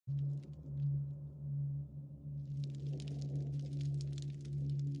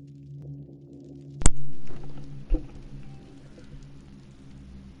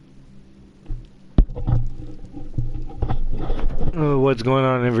what's going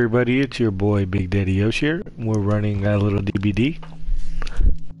on, everybody? It's your boy Big Daddy Yosh here. We're running a little DBD.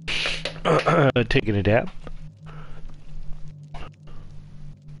 Taking a dab.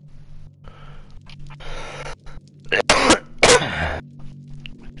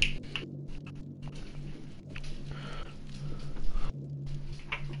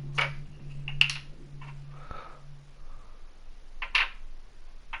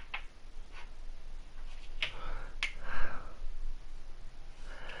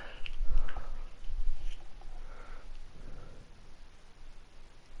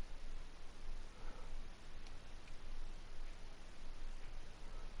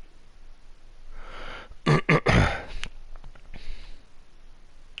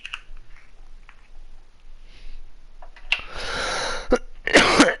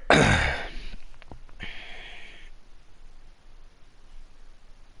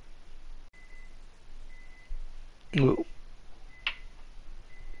 Whoa.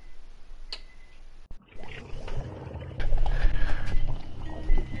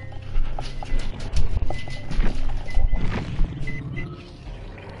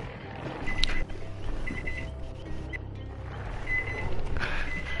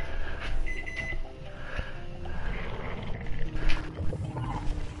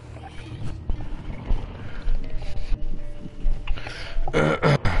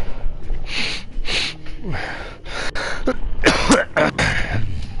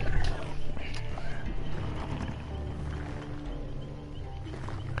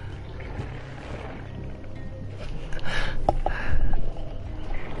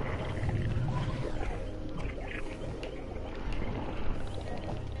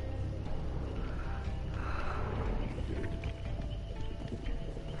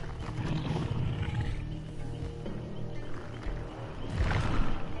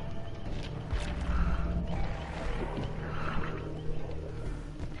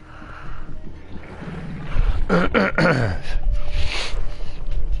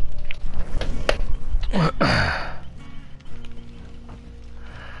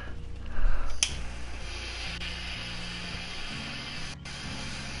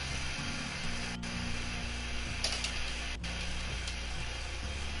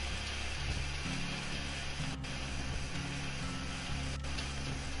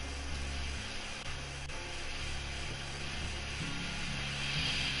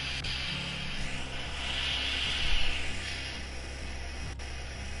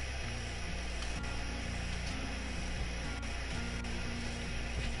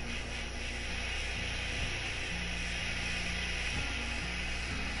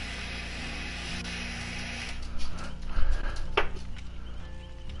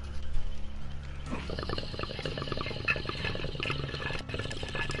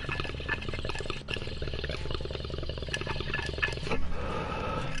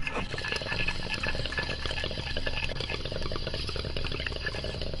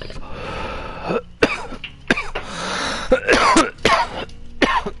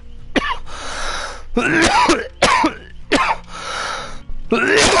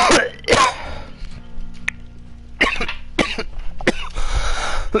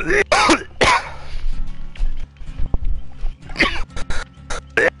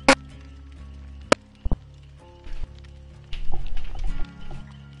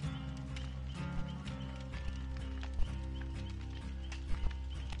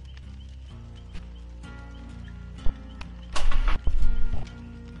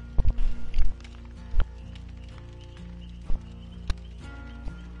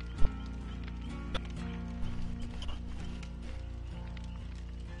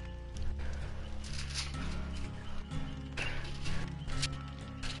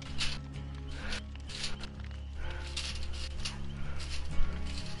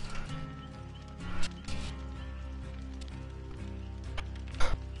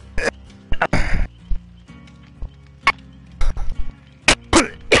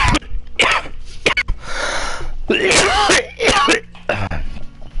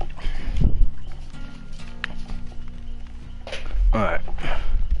 Alright.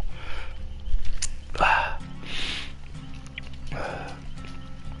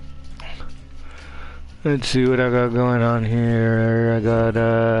 Let's see what I got going on here. I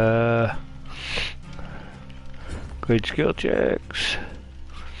got great skill checks.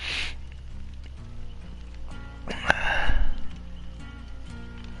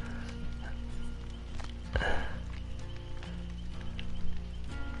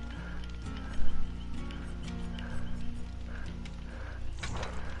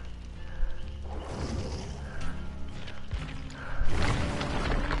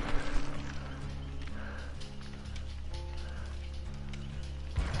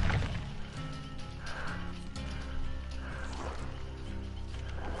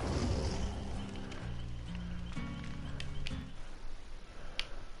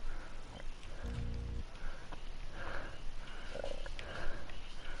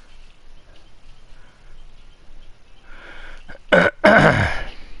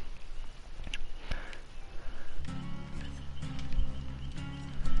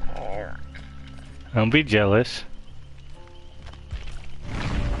 Don't be jealous.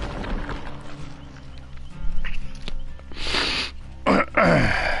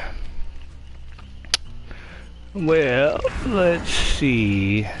 Well, let's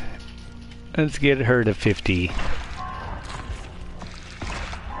see. Let's get her to 50.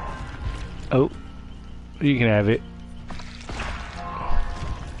 Oh, you can have it.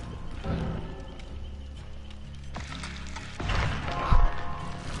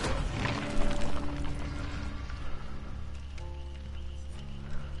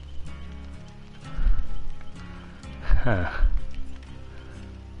 Huh.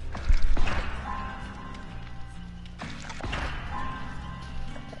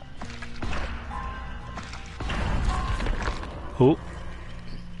 Oh.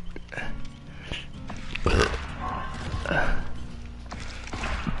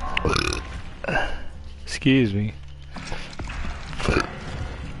 Excuse me.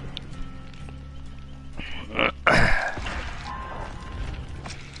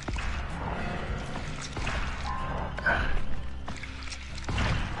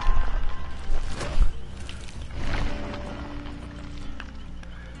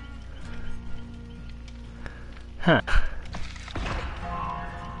 Huh.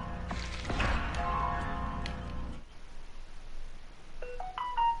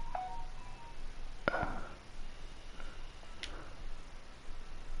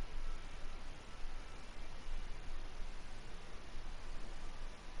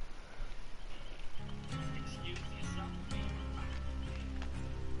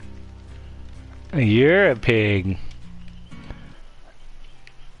 You're a pig.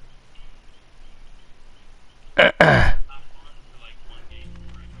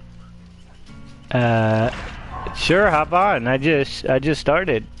 Sure, hop on. I just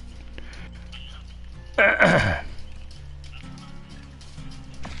started.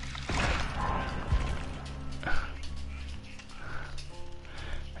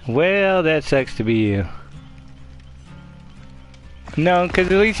 Well, that sucks to be you. No, because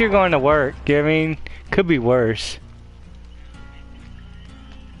at least you're going to work. I mean, could be worse.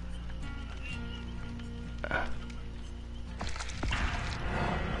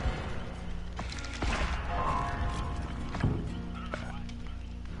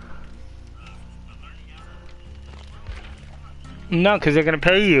 No, because they're going to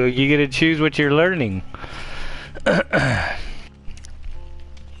pay you. You get to choose what you're learning.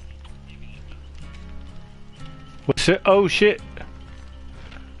 What's it? Oh, shit.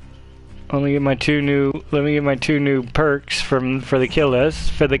 Let me get my two new perks for the killers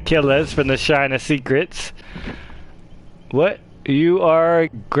from the Shine of Secrets. What? You are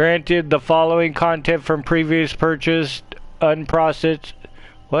granted the following content from previous purchased unprocessed.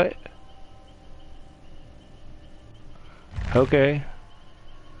 What? Okay.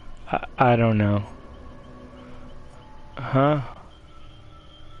 I don't know. Huh?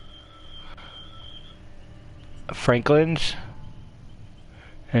 Franklin's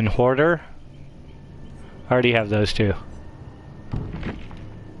and Hoarder. I already have those two.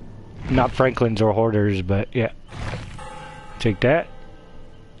 Not Franklin's or Hoarders, but yeah. Take that.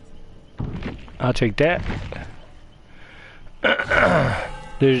 I'll take that.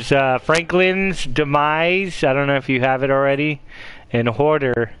 There's Franklin's Demise. I don't know if you have it already. And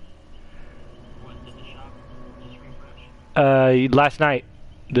Hoarder. Last night.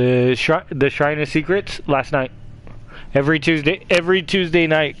 The Shrine of Secrets last night. Every Tuesday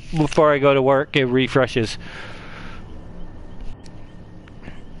night before I go to work, it refreshes.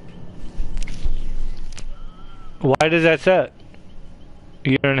 Why does that suck?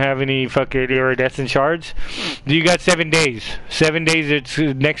 You don't have any fucking iridescent shards? You got 7 days. 7 days, it's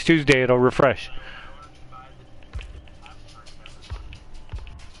next Tuesday, it'll refresh.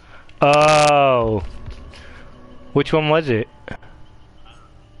 Oh. Which one was it?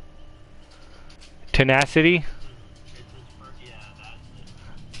 Tenacity?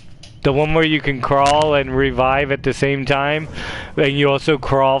 The one where you can crawl and revive at the same time, and you also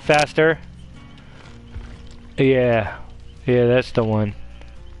crawl faster? Yeah. Yeah, that's the one.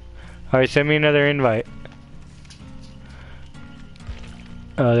 Alright, send me another invite.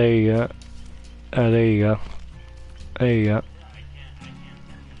 Oh, there you go. Oh, there you go. There you go.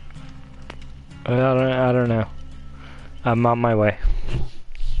 I don't know. I'm on my way.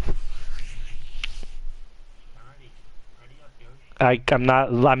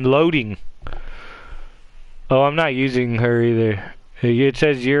 I'm loading. Oh, I'm not using her either. It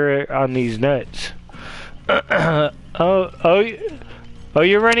says you're on these nuts. Oh,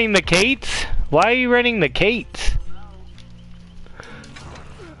 you're running the Kates? Why are you running the Kates?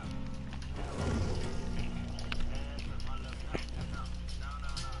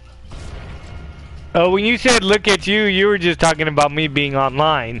 Oh, when you said look at you, you were just talking about me being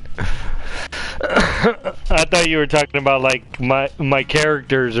online. I thought you were talking about like my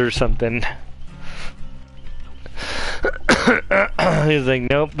characters or something. He's like,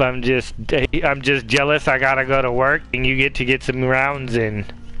 nope, I'm just jealous. I gotta go to work, and you get to get some rounds in.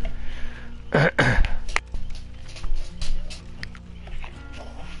 Hi,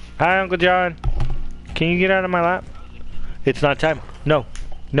 Uncle John. Can you get out of my lap? It's not time. No,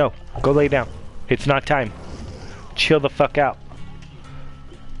 no, go lay down. It's not time. Chill the fuck out.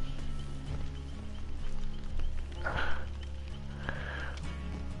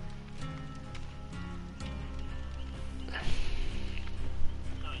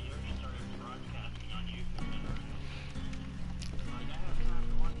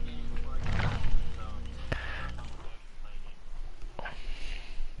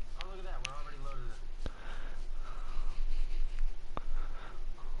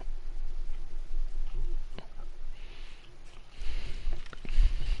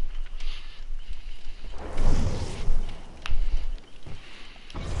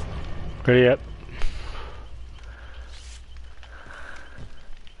 Ready up.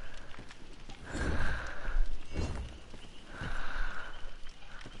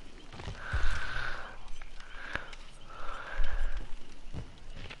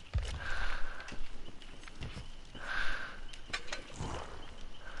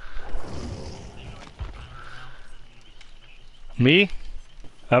 Me?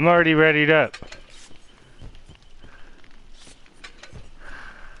 I'm already readied up.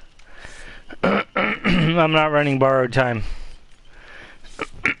 I'm not running borrowed time.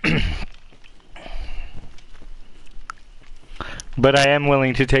 But I am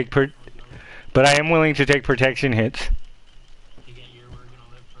willing to take protection hits.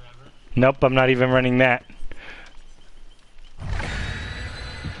 Nope, I'm not even running that.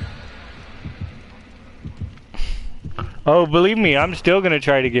 Oh, believe me, I'm still gonna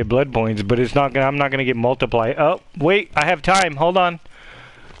try to get blood points, but I'm not gonna get multiply. Oh, wait, I have time. Hold on.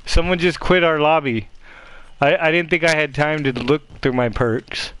 Someone just quit our lobby. I didn't think I had time to look through my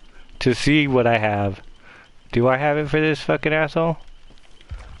perks to see what I have. Do I have it for this fucking asshole?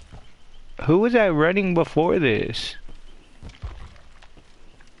 Who was I running before this?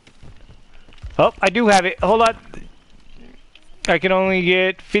 Oh, I do have it. Hold on. I can only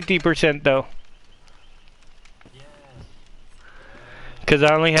get 50% though. Because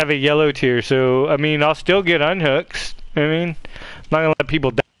I only have a yellow tier, so, I mean, I'll still get unhooks. I mean, I'm not gonna let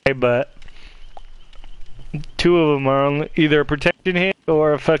people die, but two of them are only either a protection hit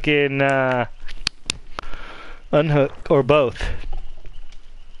or a fucking unhook, or both.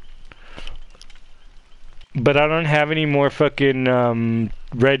 But I don't have any more fucking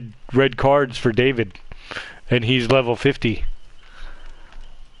red cards for David, and he's level 50.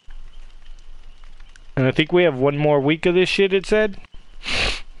 And I think we have one more week of this shit, it said.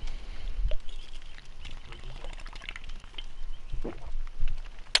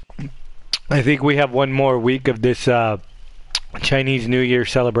 I think we have one more week of this Chinese New Year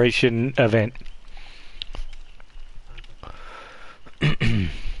celebration event.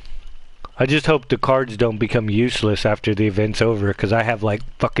 I just hope the cards don't become useless after the event's over, because I have like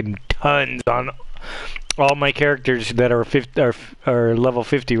fucking tons on all my characters that are level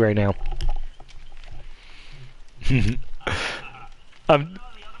 50 right now.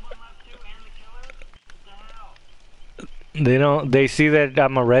 They see that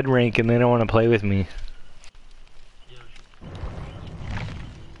I'm a red rank and they don't want to play with me.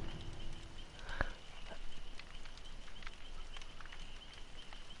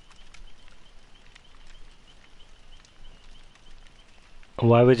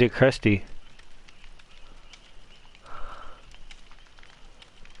 Why was it crusty?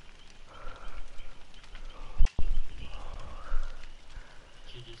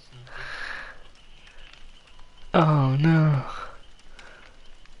 Oh no.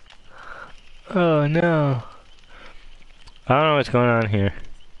 Oh no. I don't know what's going on here.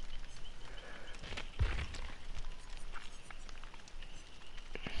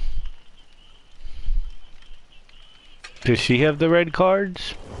 Does she have the red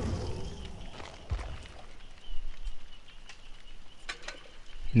cards?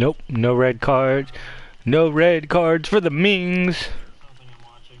 Nope, no red cards. No red cards for the Mings.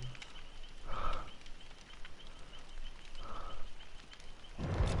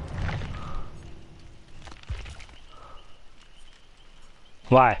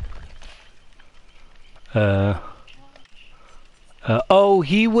 Why? Oh,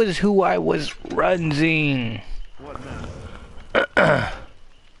 he was who I was runzing. What now?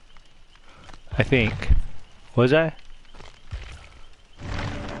 I think. Was I?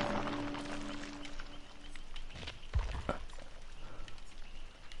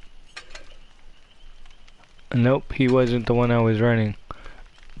 Nope, he wasn't the one I was running.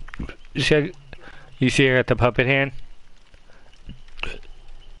 You see her at the puppet hand?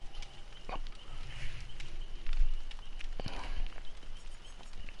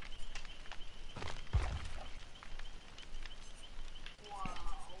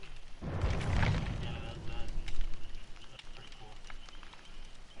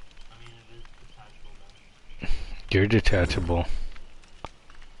 You're detachable.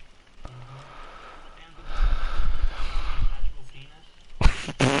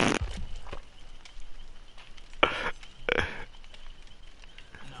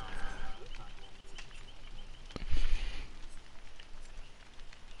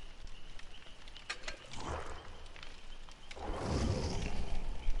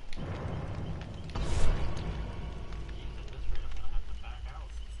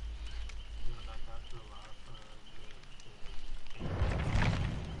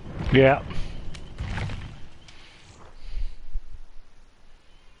 Yeah.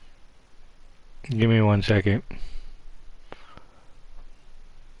 Give me 1 second.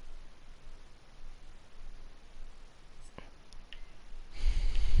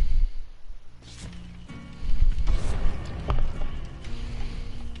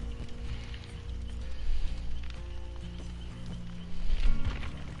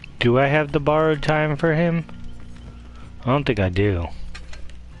 Do I have the borrowed time for him? I don't think I do.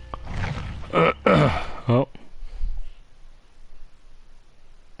 Oh.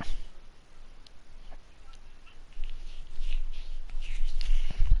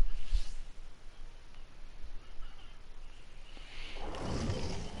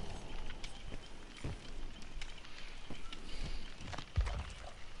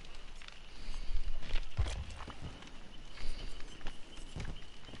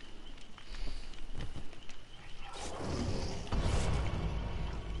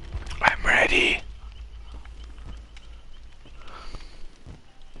 I'm ready.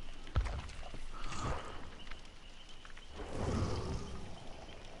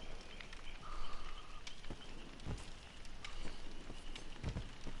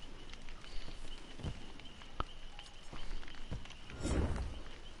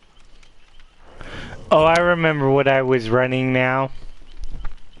 Oh, I remember what I was running now.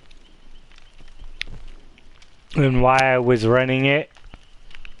 And why I was running it.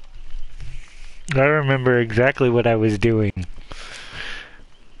 I remember exactly what I was doing.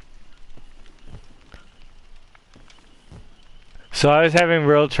 So I was having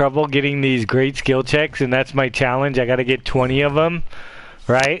real trouble getting these great skill checks, and that's my challenge. I gotta get 20 of them,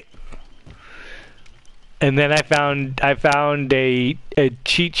 right? And then I found a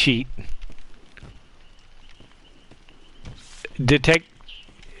cheat sheet. Detective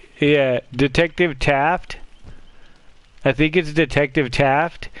Taft. I think it's Detective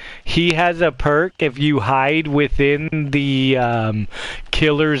Taft. He has a perk if you hide within the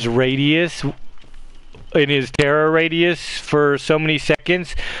killer's radius, in his terror radius for so many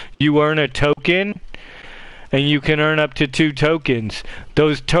seconds, you earn a token, and you can earn up to 2 tokens.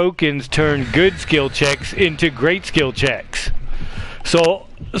 Those tokens turn good skill checks into great skill checks. So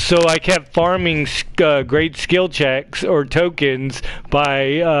I kept farming great skill checks or tokens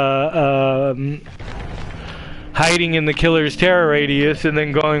by hiding in the killer's terror radius, and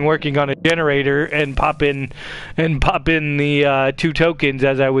then working on a generator and pop in the 2 tokens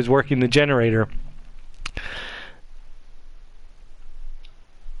as I was working the generator.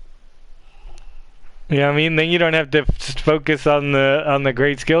 You know what I mean? Then you don't have to focus on the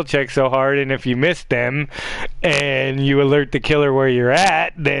great skill check so hard, and if you miss them and you alert the killer where you're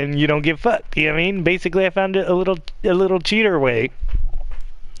at, then you don't get fucked. You know what I mean? Basically, I found a little cheater way.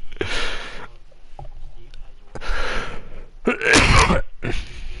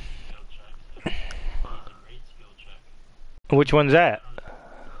 Which one's that?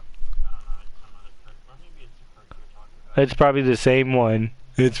 It's probably the same one.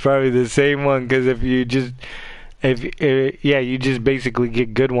 It's probably the same one, because you just basically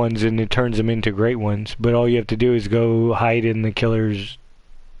get good ones and it turns them into great ones. But all you have to do is go hide in the killer's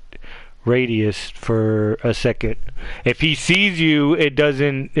radius for a second. If he sees you,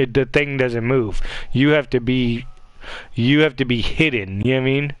 the thing doesn't move. You have to be hidden. You know what I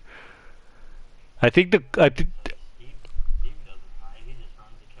mean? I think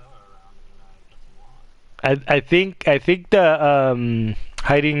the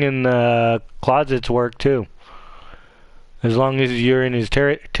hiding in the closets work too. As long as you're in his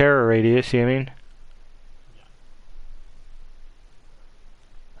terror radius, you know what I mean?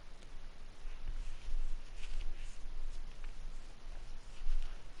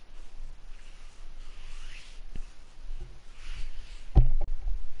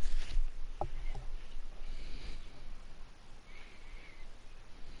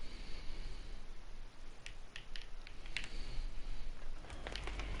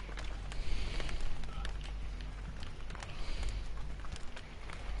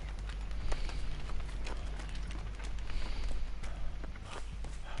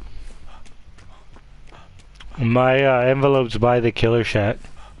 My envelope's by the killer shack.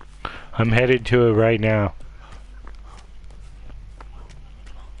 I'm headed to it right now.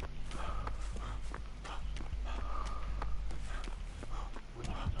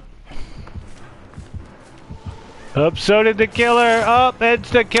 Oh, so did the killer. Oh, it's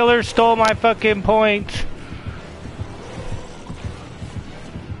the killer stole my fucking points.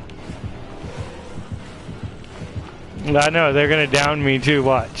 I know, they're gonna down me too,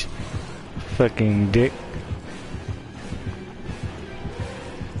 watch. Fucking dick.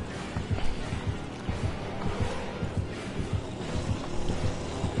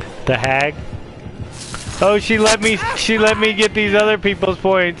 The hag. Oh, she let me get these other people's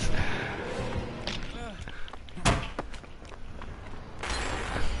points.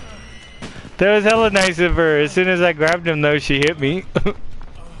 That was hella nice of her. As soon as I grabbed him though, she hit me.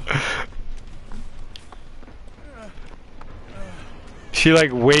 She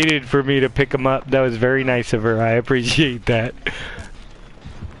like waited for me to pick him up. That was very nice of her. I appreciate that.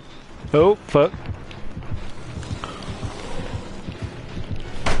 Oh, fuck.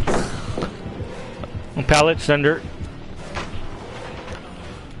 Pallets under.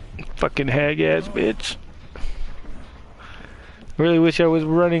 Fucking hag ass bitch. Really wish I was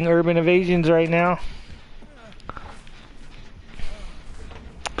running urban evasions right now.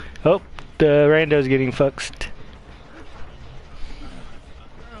 Oh, the rando's getting fucked.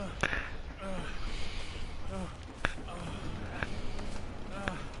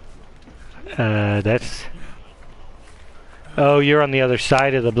 That's... Oh, you're on the other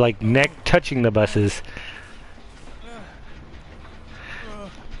side of the, like, neck touching the buses.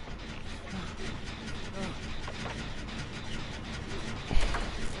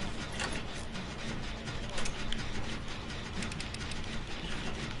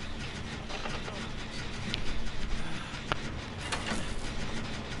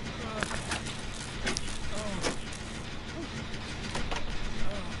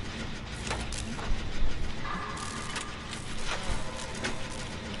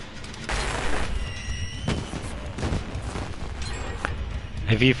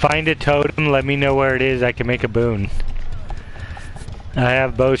 If you find a totem, let me know where it is. I can make a boon. I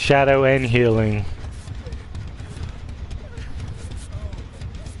have both shadow and healing.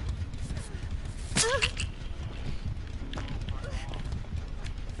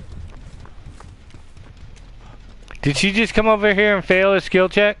 Did she just come over here and fail a skill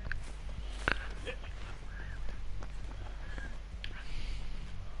check?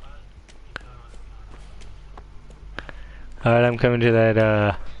 Alright, I'm coming to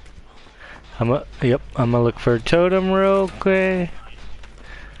that, I'm gonna look for a totem real quick.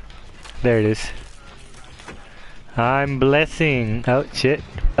 There it is. I'm blessing. Oh, shit.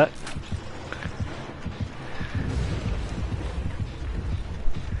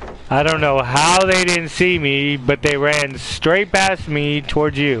 I don't know how they didn't see me, but they ran straight past me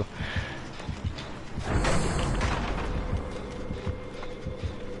towards you.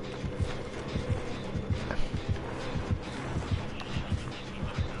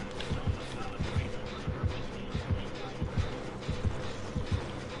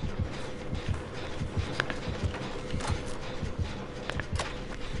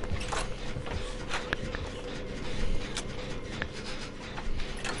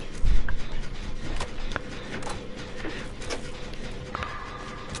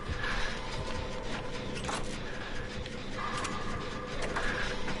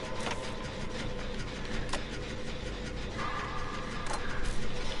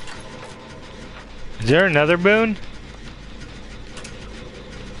 Is there another boon?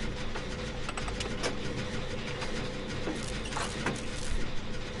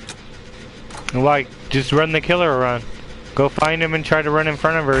 Like, just run the killer around. Go find him and try to run in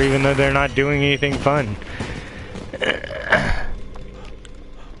front of her even though they're not doing anything fun.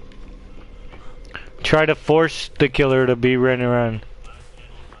 Try to force the killer to be running around.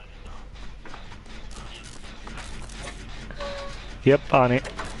 Yep, on it.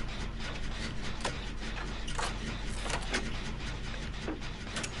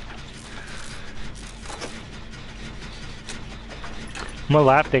 On my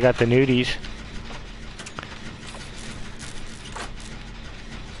lap, they got the nudies.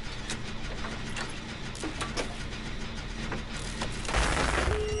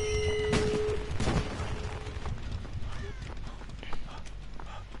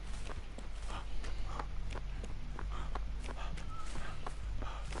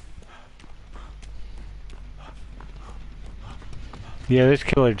 Yeah, this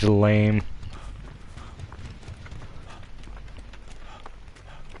killer's lame.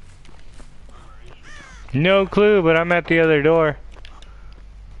 No clue, but I'm at the other door.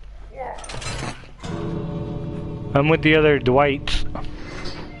 I'm with the other Dwights.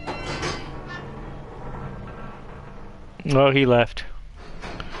 Oh, he left.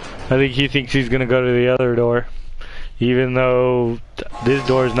 I think he thinks he's gonna go to the other door. Even though this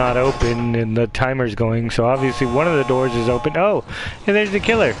door's not open and the timer's going, so obviously one of the doors is open. Oh, and there's the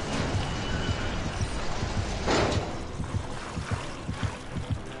killer.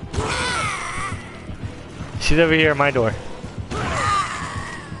 She's over here at my door.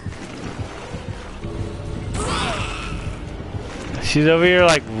 She's over here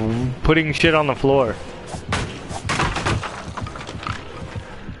like putting shit on the floor.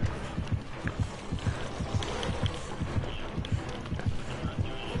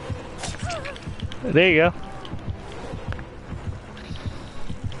 There you go.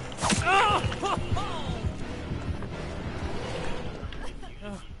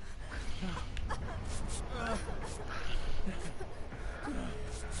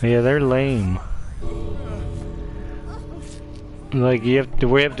 Yeah, they're lame. Like do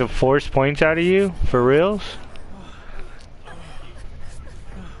we have to force points out of you? For reals?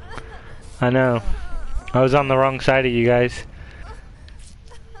 I know. I was on the wrong side of you guys.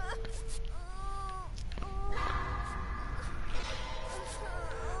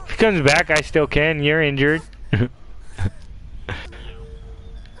 If he comes back, I still can. You're injured.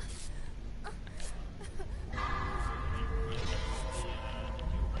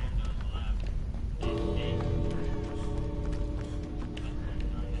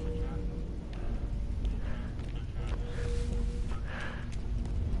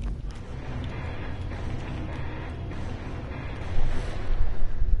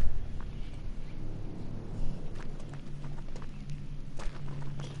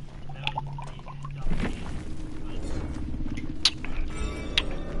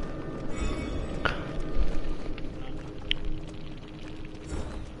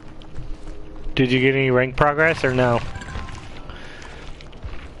 Did you get any rank progress or no?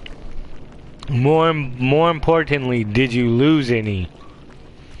 More importantly, did you lose any?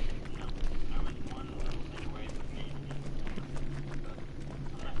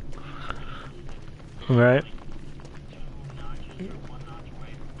 Right.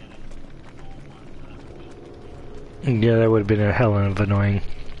 Yeah, that would have been a hell of annoying.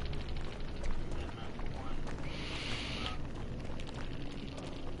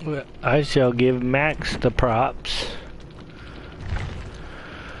 I shall give Max the props.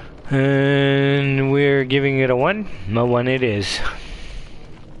 And we're giving it a 1. A 1 it is.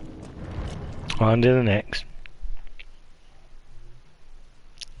 On to the next.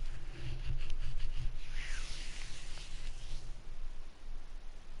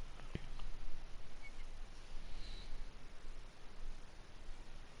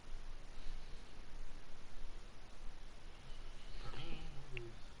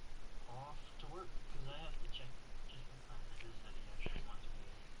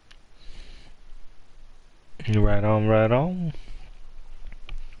 Right on, right on.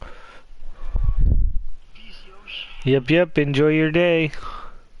 Yep, enjoy your day.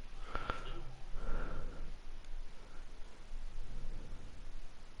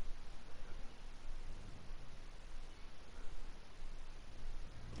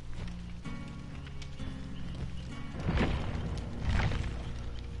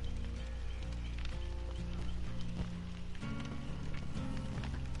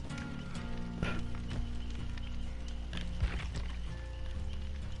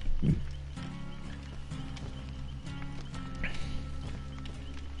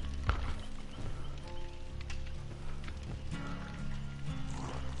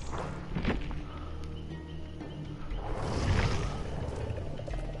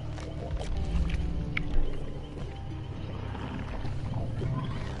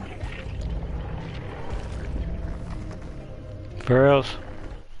 Where else?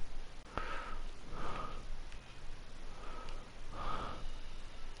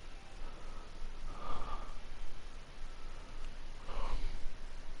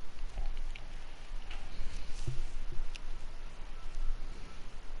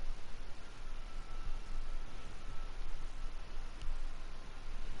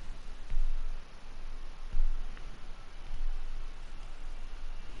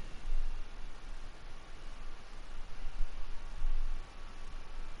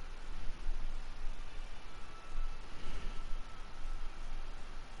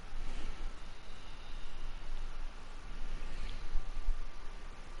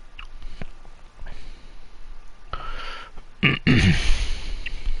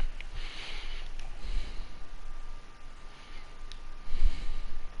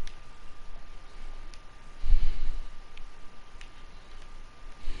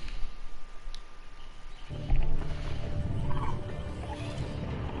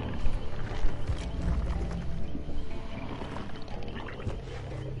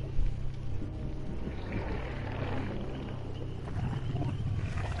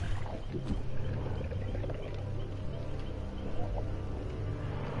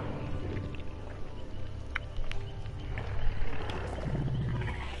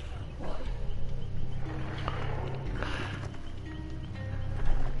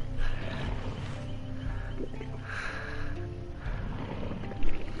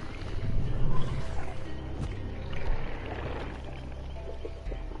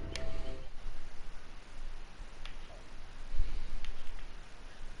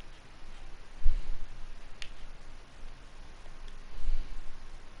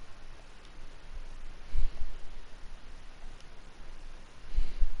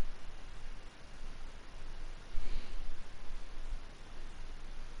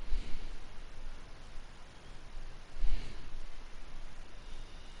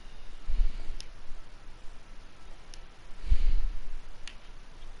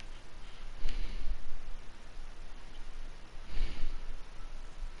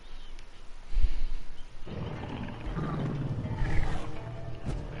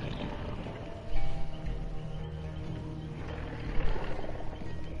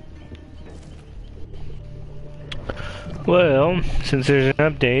 Well, since there's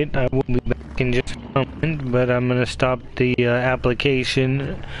an update, I will be back in just a moment, but I'm gonna stop the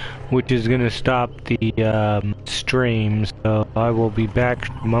application, which is gonna stop the stream, so I will be back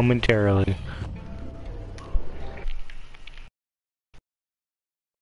momentarily.